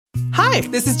Hi,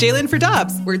 this is Jalen for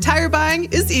Dobbs, where tire buying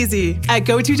is easy. At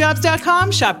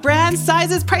GoToDobbs.com, shop brands,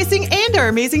 sizes, pricing, and our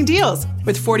amazing deals.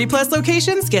 With 40-plus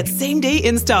locations, get same-day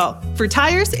install. For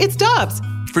tires, it's Dobbs.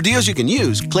 For deals you can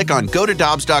use, click on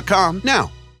GoToDobbs.com now.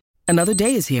 Another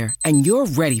day is here, and you're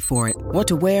ready for it. What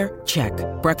to wear? Check.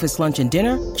 Breakfast, lunch, and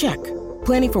dinner? Check.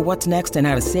 Planning for what's next and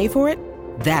how to save for it?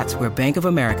 That's where Bank of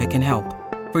America can help.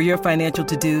 For your financial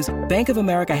to-dos, Bank of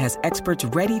America has experts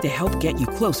ready to help get you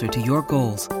closer to your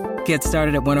goals. Get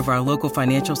started at one of our local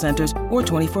financial centers or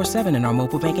 24/7 in our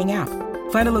mobile banking app.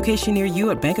 Find a location near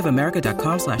you at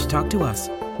bankofamerica.com/talktous.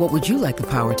 What would you like the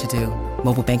power to do?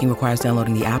 Mobile banking requires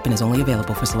downloading the app and is only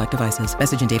available for select devices.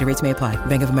 Message and data rates may apply.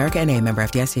 Bank of America N.A., member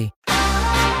FDIC.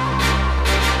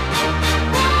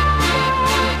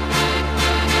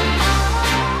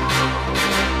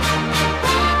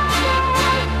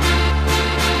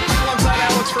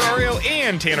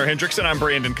 And Tanner Hendrickson. I'm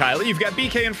Brandon Kiley. You've got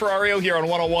BK and Ferrario here on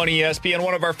 101 ESPN.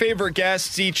 One of our favorite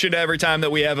guests each and every time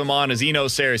that we have him on is Eno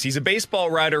Sarris. He's a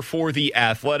baseball writer for The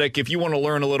Athletic. If you want to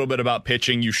learn a little bit about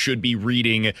pitching, you should be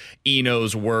reading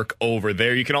Eno's work over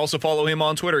there. You can also follow him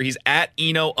on Twitter. He's at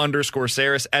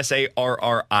Eno_Sarris,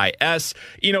 Sarris.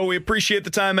 Eno, we appreciate the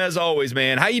time as always,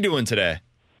 man. How you doing today?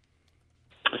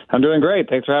 I'm doing great.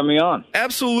 Thanks for having me on.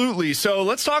 Absolutely. So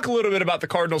let's talk a little bit about the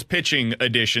Cardinals pitching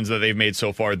additions that they've made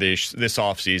so far this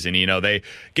offseason. You know, they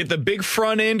get the big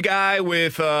front end guy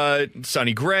with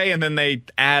Sonny Gray, and then they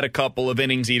add a couple of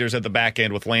innings eaters at the back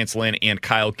end with Lance Lynn and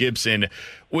Kyle Gibson.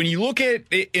 When you look at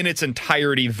it in its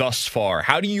entirety thus far,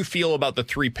 how do you feel about the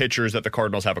three pitchers that the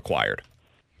Cardinals have acquired?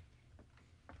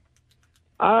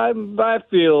 I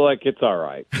feel like it's all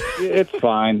right. It's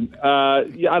fine.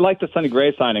 I like the Sonny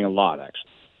Gray signing a lot, actually.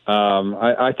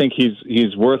 I think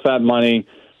he's worth that money.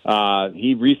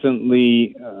 He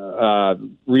recently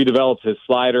redeveloped his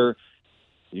slider.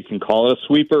 You can call it a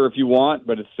sweeper if you want,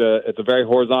 but it's a very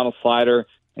horizontal slider.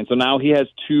 And so now he has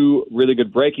two really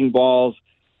good breaking balls.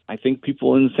 I think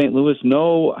people in St. Louis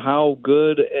know how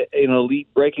good an elite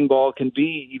breaking ball can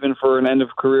be, even for an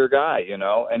end-of-career guy, you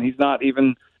know. And he's not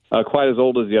even quite as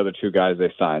old as the other two guys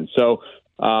they signed. So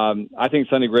I think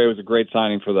Sonny Gray was a great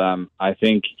signing for them. I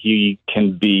think he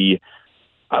can be,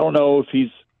 I don't know if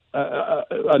he's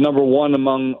a number one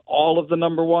among all of the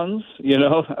number ones, you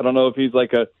know. I don't know if he's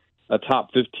like a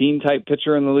top 15 type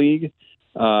pitcher in the league,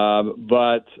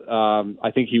 but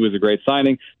I think he was a great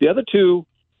signing. The other two,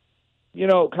 you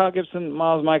know, Kyle Gibson,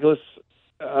 Miles Mikolas,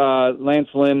 Lance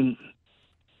Lynn,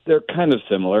 they're kind of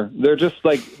similar. They're just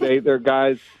like they're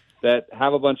guys that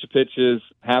have a bunch of pitches,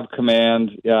 have command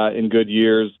in good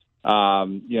years,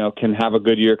 you know, can have a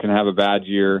good year, can have a bad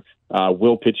year,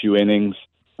 will pitch you innings.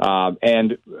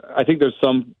 And I think there's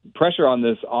some pressure on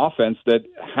this offense that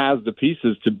has the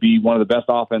pieces to be one of the best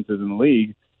offenses in the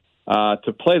league,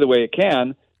 to play the way it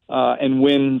can and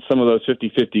win some of those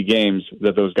 50-50 games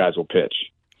that those guys will pitch.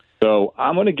 So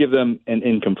I'm going to give them an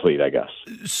incomplete, I guess.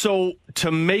 So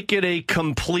to make it a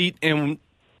complete and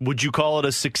would you call it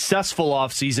a successful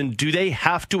offseason, do they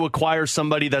have to acquire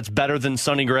somebody that's better than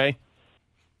Sonny Gray?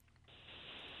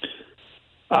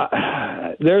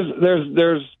 There's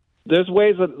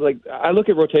ways that, like, I look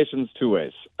at rotations two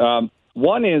ways.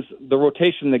 One is the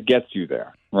rotation that gets you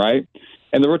there, right?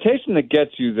 And the rotation that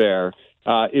gets you there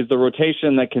is the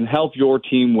rotation that can help your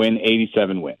team win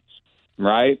 87 wins,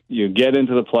 right? You get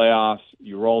into the playoffs,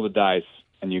 you roll the dice,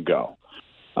 and you go.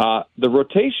 The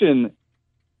rotation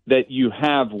that you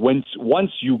have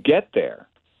once you get there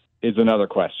is another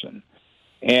question.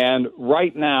 And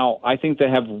right now, I think they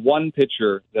have one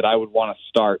pitcher that I would want to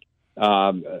start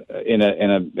in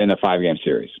a 5-game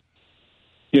series.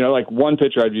 You know, like one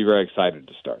pitcher I'd be very excited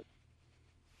to start.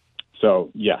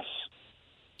 So, yes.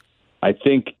 I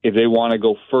think if they want to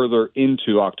go further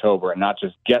into October and not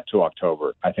just get to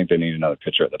October, I think they need another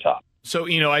pitcher at the top. So,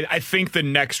 you know, I think the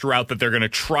next route that they're going to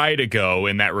try to go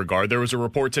in that regard, there was a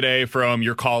report today from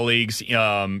your colleagues,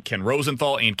 Ken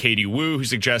Rosenthal and Katie Wu, who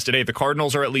suggested, hey, the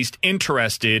Cardinals are at least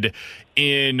interested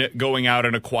in going out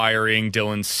and acquiring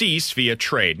Dylan Cease via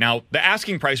trade. Now, the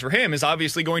asking price for him is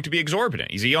obviously going to be exorbitant.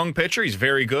 He's a young pitcher. He's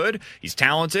very good. He's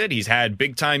talented. He's had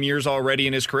big-time years already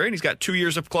in his career, and he's got 2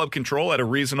 years of club control at a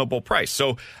reasonable price.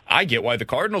 So I get why the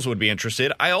Cardinals would be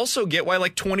interested. I also get why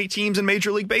like 20 teams in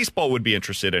Major League Baseball would be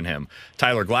interested in him.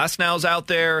 Tyler Glasnow's out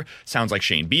there. Sounds like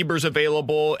Shane Bieber's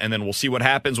available, and then we'll see what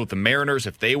happens with the Mariners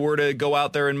if they were to go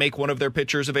out there and make one of their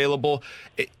pitchers available.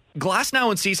 Glasnow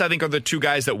and Cease, I think, are the two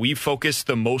guys that we focus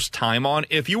the most time on.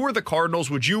 If you were the Cardinals,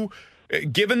 would you,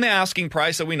 given the asking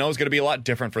price that we know is going to be a lot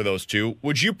different for those two,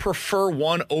 would you prefer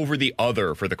one over the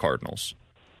other for the Cardinals?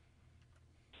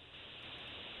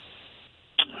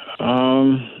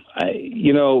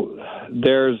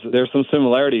 There's some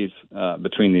similarities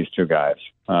between these two guys.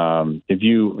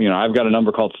 I've got a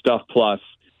number called Stuff Plus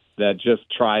that just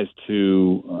tries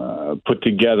to put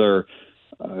together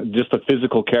just the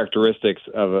physical characteristics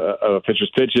of a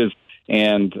pitcher's pitches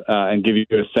and give you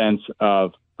a sense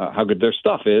of how good their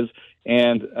stuff is.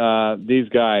 And these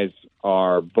guys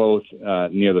are both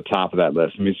near the top of that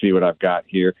list. Let me see what I've got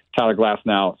here. Tyler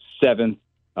Glasnow, 7th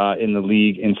in the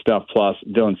league in Stuff Plus.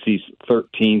 Dylan Cease,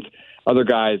 13th. Other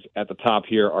guys at the top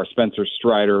here are Spencer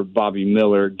Strider, Bobby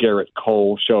Miller, Garrett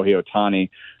Cole, Shohei Ohtani.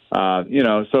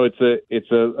 So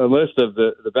it's a list of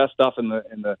the best stuff in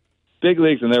the big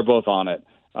leagues, and they're both on it.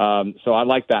 So I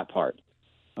like that part.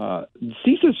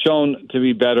 Cease has shown to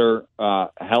be better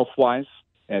health-wise.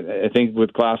 And I think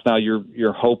with Glasnow,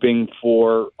 you're hoping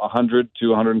for 100 to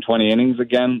 120 innings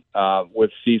again.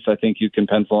 With Cease, I think you can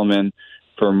pencil him in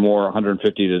for more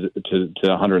 150 to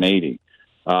 180.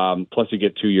 Plus, you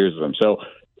get 2 years of him. So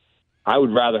I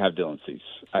would rather have Dylan Cease.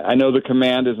 I know the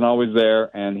command isn't always there,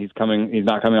 and he's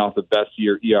not coming off the best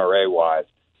year ERA-wise.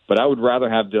 But I would rather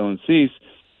have Dylan Cease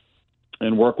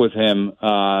and work with him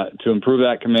to improve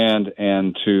that command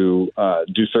and to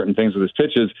do certain things with his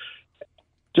pitches.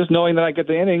 Just knowing that I get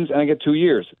the innings and I get 2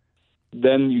 years,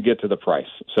 then you get to the price.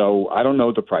 So I don't know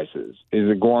what the price is. Is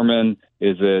it Gorman?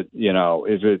 Is it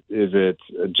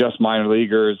just minor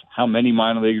leaguers? How many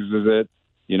minor leaguers is it?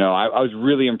 I was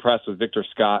really impressed with Victor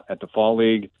Scott at the Fall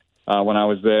League when I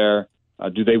was there.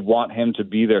 Do they want him to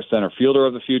be their center fielder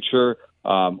of the future,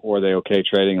 or are they okay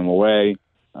trading him away?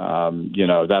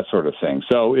 That sort of thing.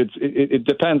 So it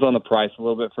depends on the price a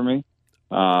little bit for me.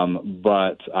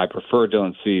 But I prefer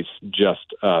Dylan Cease just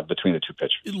between the two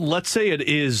pitchers. Let's say it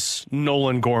is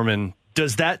Nolan Gorman.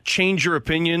 Does that change your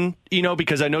opinion?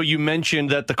 Because I know you mentioned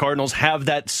that the Cardinals have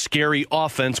that scary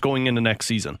offense going into next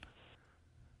season.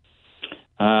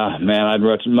 I'd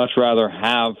much rather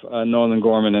have Nolan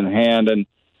Gorman in hand. And,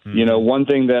 one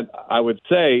thing that I would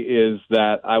say is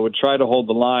that I would try to hold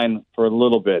the line for a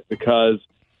little bit because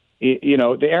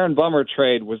the Aaron Bummer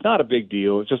trade was not a big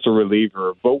deal. It was just a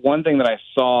reliever. But one thing that I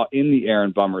saw in the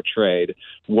Aaron Bummer trade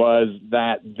was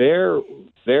that the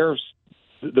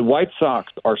White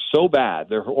Sox are so bad,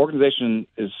 their organization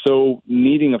is so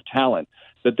needing of talent,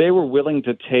 that they were willing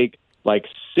to take like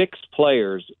 6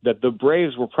 players that the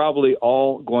Braves were probably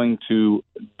all going to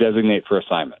designate for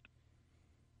assignment.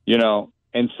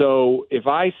 And so if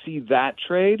I see that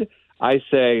trade, I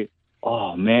say,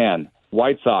 oh, man,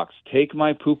 White Sox, take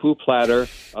my poo-poo platter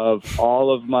of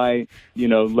all of my,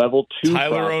 level 2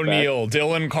 Tyler prospects. O'Neill,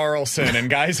 Dylan Carlson, and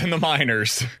guys in the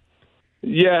minors.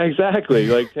 Yeah, exactly.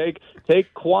 Like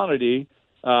take quantity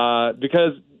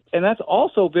because, and that's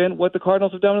also been what the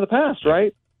Cardinals have done in the past,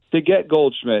 right? To get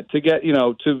Goldschmidt, to get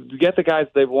the guys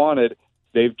they've wanted,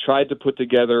 they've tried to put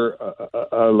together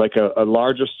a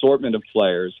large assortment of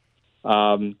players.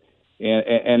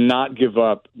 And not give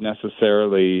up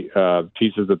necessarily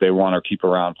pieces that they want or keep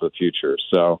around for the future.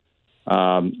 So,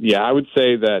 I would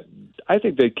say that I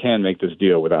think they can make this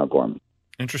deal without Gorman.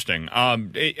 Interesting.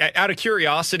 Out of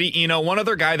curiosity, one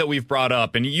other guy that we've brought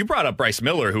up, and you brought up Bryce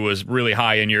Miller, who was really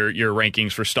high in your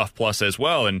rankings for Stuff Plus as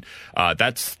well, and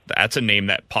that's a name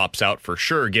that pops out for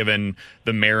sure, given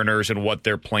the Mariners and what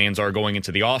their plans are going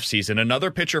into the offseason.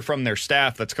 Another pitcher from their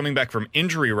staff that's coming back from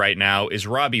injury right now is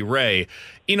Robbie Ray.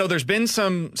 There's been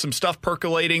some stuff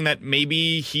percolating that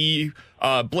maybe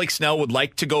Blake Snell would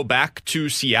like to go back to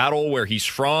Seattle, where he's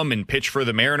from, and pitch for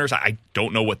the Mariners. I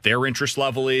don't know what their interest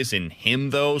level is in him,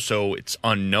 though, so it's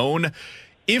unknown.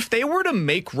 If they were to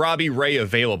make Robbie Ray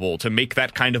available to make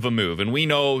that kind of a move, and we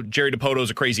know Jerry DiPoto's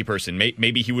a crazy person,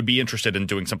 maybe he would be interested in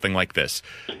doing something like this.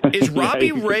 Is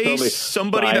Robbie Ray totally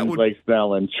somebody that would Blake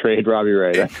Snell and trade Robbie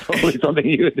Ray? That's totally something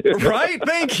you would do, right?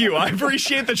 Thank you. I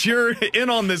appreciate that you're in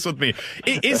on this with me.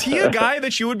 Is he a guy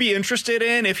that you would be interested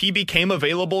in if he became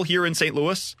available here in St.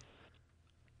 Louis?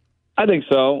 I think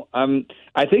so.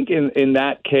 I think in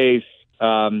that case,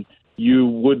 you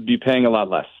would be paying a lot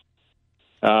less.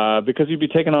 Because you'd be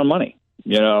taking on money,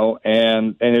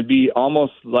 and it'd be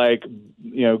almost like,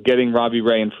 getting Robbie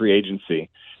Ray in free agency.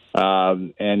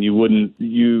 And you wouldn't be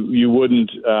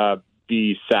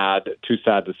too sad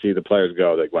to see the players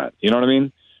go that went. You know what I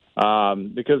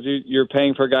mean? Because you're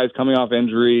paying for guys coming off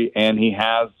injury, and he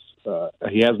has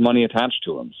money attached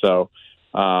to him. So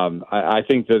I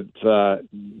think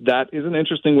that is an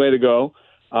interesting way to go.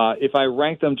 If I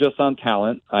rank them just on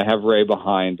talent, I have Ray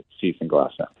behind Cease and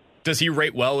Glasnow. Does he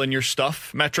rate well in your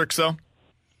stuff metrics, though?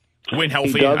 When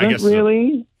healthy, he doesn't, I guess.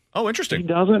 Really. Oh, interesting. He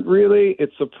doesn't really.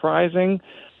 It's surprising.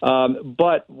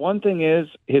 But one thing is,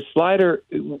 his slider,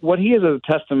 what he is a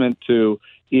testament to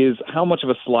is how much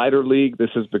of a slider league this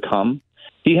has become.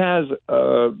 He has,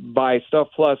 by Stuff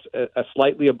Plus, a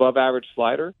slightly above average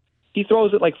slider. He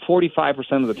throws it like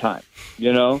 45% of the time,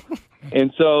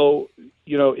 And so,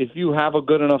 if you have a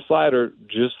good enough slider,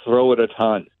 just throw it a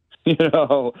ton.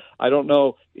 I don't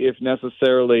know if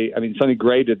necessarily, Sonny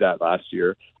Gray did that last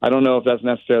year. I don't know if that's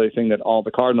necessarily a thing that all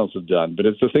the Cardinals have done, but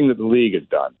it's the thing that the league has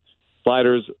done.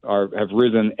 Sliders have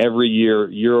risen every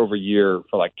year over year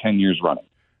for like 10 years running.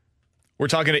 We're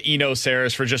talking to Eno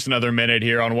Sarris for just another minute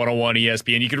here on 101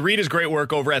 ESPN. You can read his great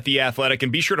work over at The Athletic,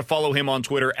 and be sure to follow him on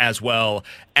Twitter as well,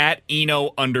 at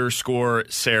Eno_Sarris.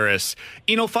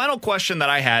 Eno, final question that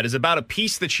I had is about a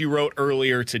piece that you wrote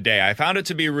earlier today. I found it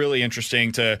to be really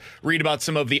interesting to read about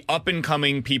some of the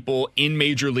up-and-coming people in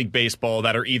Major League Baseball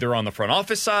that are either on the front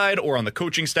office side or on the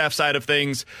coaching staff side of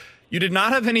things. You did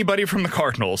not have anybody from the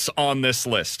Cardinals on this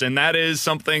list, and that is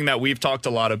something that we've talked a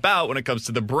lot about when it comes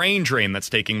to the brain drain that's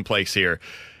taking place here.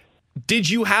 Did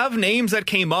you have names that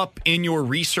came up in your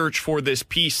research for this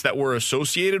piece that were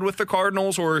associated with the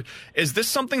Cardinals, or is this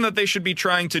something that they should be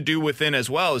trying to do within as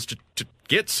well, is to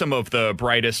get some of the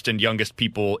brightest and youngest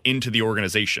people into the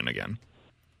organization again?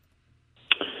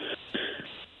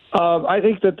 I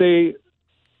think that the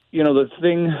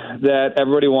thing that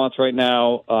everybody wants right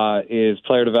now is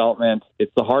player development.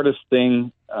 It's the hardest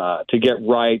thing to get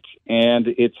right, and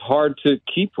it's hard to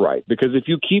keep right because if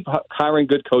you keep hiring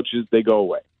good coaches, they go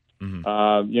away.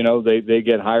 Mm-hmm. They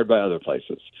get hired by other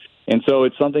places. And so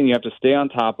it's something you have to stay on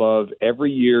top of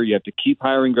every year. You have to keep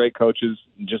hiring great coaches,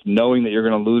 just knowing that you're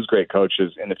going to lose great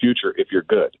coaches in the future if you're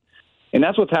good. And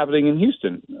that's what's happening in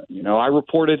Houston. I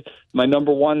reported my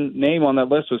number one name on that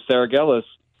list was Sarah Gillis.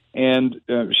 And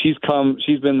she's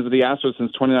been with the Astros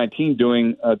since 2019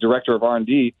 doing director of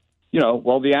R&D. The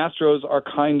Astros are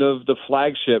kind of the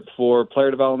flagship for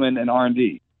player development and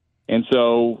R&D. And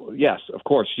so, yes, of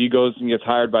course, she goes and gets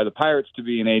hired by the Pirates to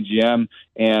be an AGM,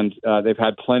 and they've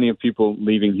had plenty of people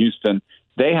leaving Houston.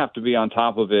 They have to be on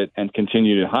top of it and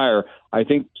continue to hire. I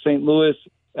think St. Louis,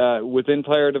 within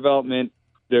player development,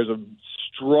 there's a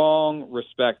strong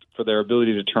respect for their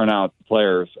ability to turn out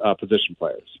players, position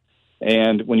players.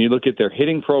 And when you look at their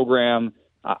hitting program,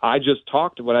 I just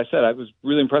talked to what I said. I was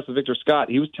really impressed with Victor Scott.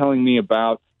 He was telling me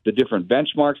about the different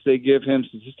benchmarks they give him,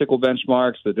 statistical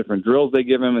benchmarks, the different drills they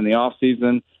give him in the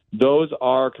offseason. Those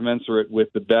are commensurate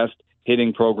with the best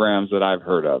hitting programs that I've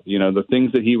heard of. The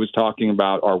things that he was talking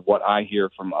about are what I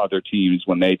hear from other teams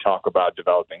when they talk about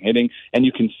developing hitting, and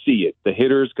you can see it. The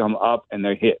hitters come up and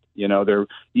they hit. They're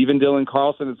even Dylan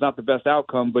Carlson is not the best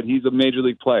outcome, but he's a major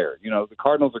league player. The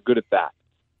Cardinals are good at that.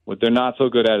 What they're not so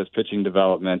good at is pitching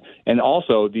development. And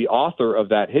also, the author of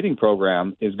that hitting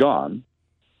program is gone,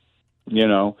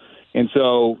 And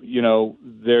so,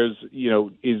 there's, is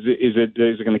it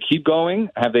going to keep going?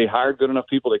 Have they hired good enough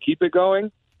people to keep it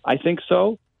going? I think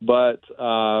so, but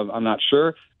I'm not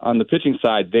sure. On the pitching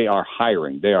side, they are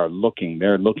hiring. They're looking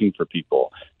for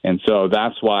people. And so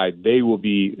that's why they will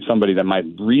be somebody that might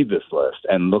read this list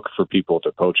and look for people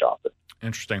to poach off it.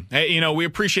 Interesting. Hey, we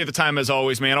appreciate the time as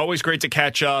always, man. Always great to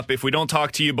catch up. If we don't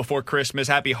talk to you before Christmas,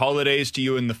 happy holidays to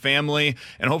you and the family.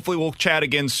 And hopefully we'll chat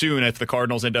again soon if the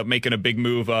Cardinals end up making a big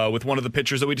move with one of the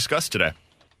pitchers that we discussed today.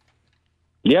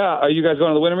 Yeah. Are you guys going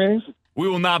to the winter meetings? We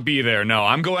will not be there. No,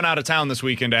 I'm going out of town this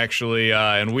weekend, actually,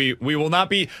 and we will not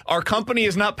be. Our company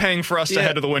is not paying for us to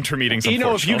head to the winter meetings.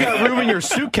 If you got room in your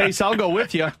suitcase, I'll go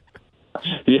with you.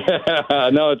 Yeah,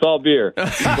 no, it's all beer. But,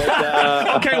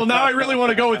 okay, well, now I really want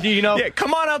to go with you, Yeah,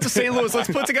 come on out to St. Louis. Let's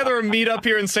put together a meetup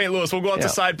here in St. Louis. We'll go out to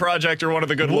Side Project or one of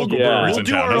the good local breweries in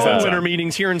town. We'll do our own winter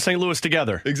meetings here in St. Louis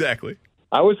together. Exactly.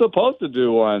 I was supposed to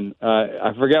do one.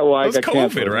 I forget why I got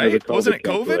canceled. COVID, right? Wasn't it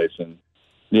COVID?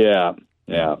 Yeah.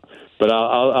 But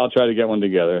I'll try to get one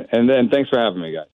together. And then thanks for having me, guys.